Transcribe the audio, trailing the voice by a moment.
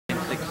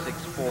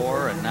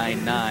9.4, a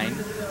 9.9,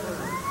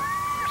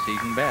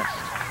 season best.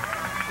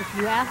 If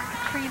you ask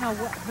Katrina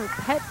what her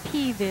pet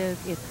peeve is,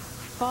 it's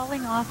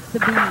falling off the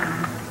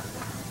beam.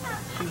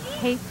 She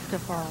hates to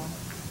fall.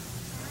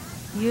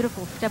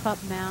 Beautiful step-up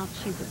mount.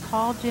 She's a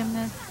tall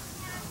gymnast,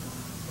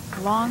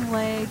 long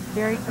legs,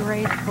 very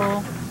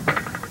graceful,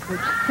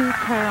 which suits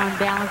her on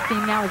balance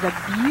beam. That was a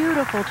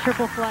beautiful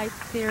triple flight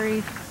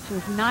series. She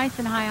was nice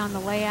and high on the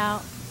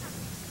layout.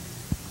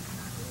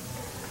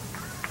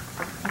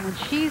 And when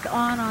she's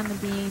on the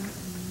beam,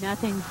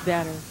 nothing's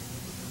better.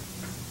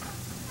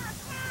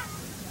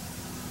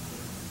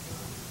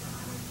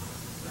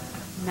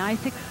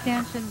 Nice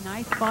extension,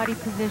 nice body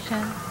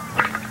position.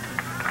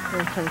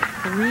 There's her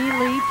 3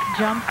 leaps,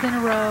 jumps in a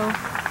row.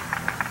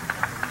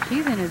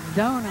 She's in a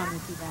zone on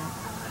this event.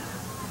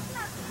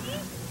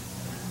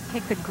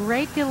 Takes a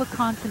great deal of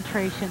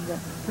concentration to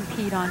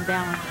compete on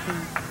balance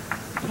beam.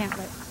 Can't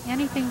let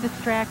anything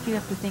distract you. You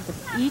have to think of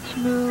each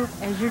move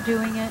as you're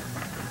doing it.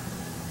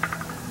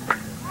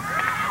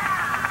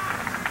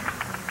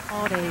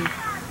 Called a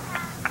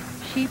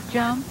sheep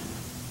jump.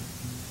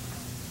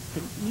 It's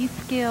an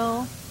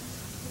E-skill.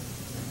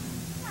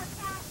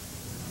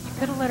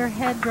 Could have let her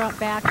head drop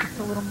back just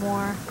a little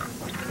more.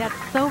 That's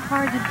so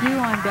hard to do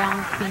on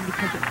balance beam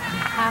because you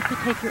have to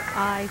take your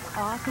eyes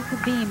off of the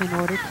beam in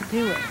order to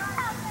do it.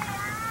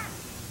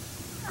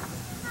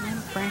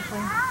 And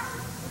frankly,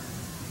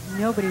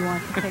 nobody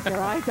wants to take their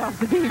eyes off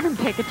the beam and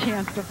take a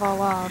chance to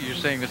fall off. You're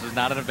saying this is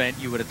not an event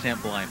you would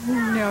attempt blind?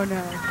 No,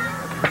 no.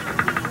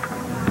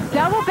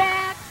 Double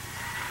back,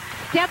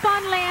 step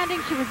on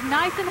landing. She was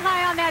nice and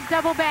high on that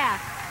double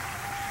back.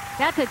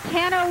 That's a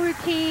 10-0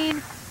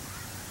 routine.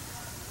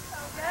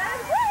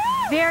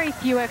 Very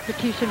few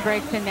execution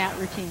breaks in that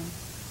routine.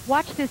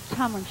 Watch this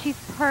tumbling. She's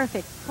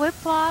perfect.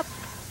 Flip-flop,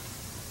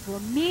 will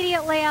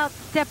immediate layout,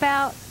 step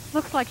out.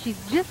 Looks like she's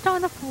just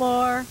on the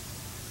floor.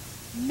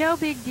 No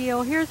big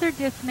deal. Here's her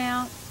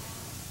dismount.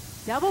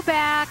 Double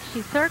back.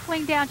 She's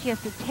circling down. She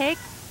has to take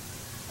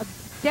a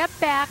step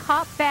back,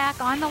 hop back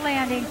on the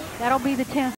landing. That'll be the 10th.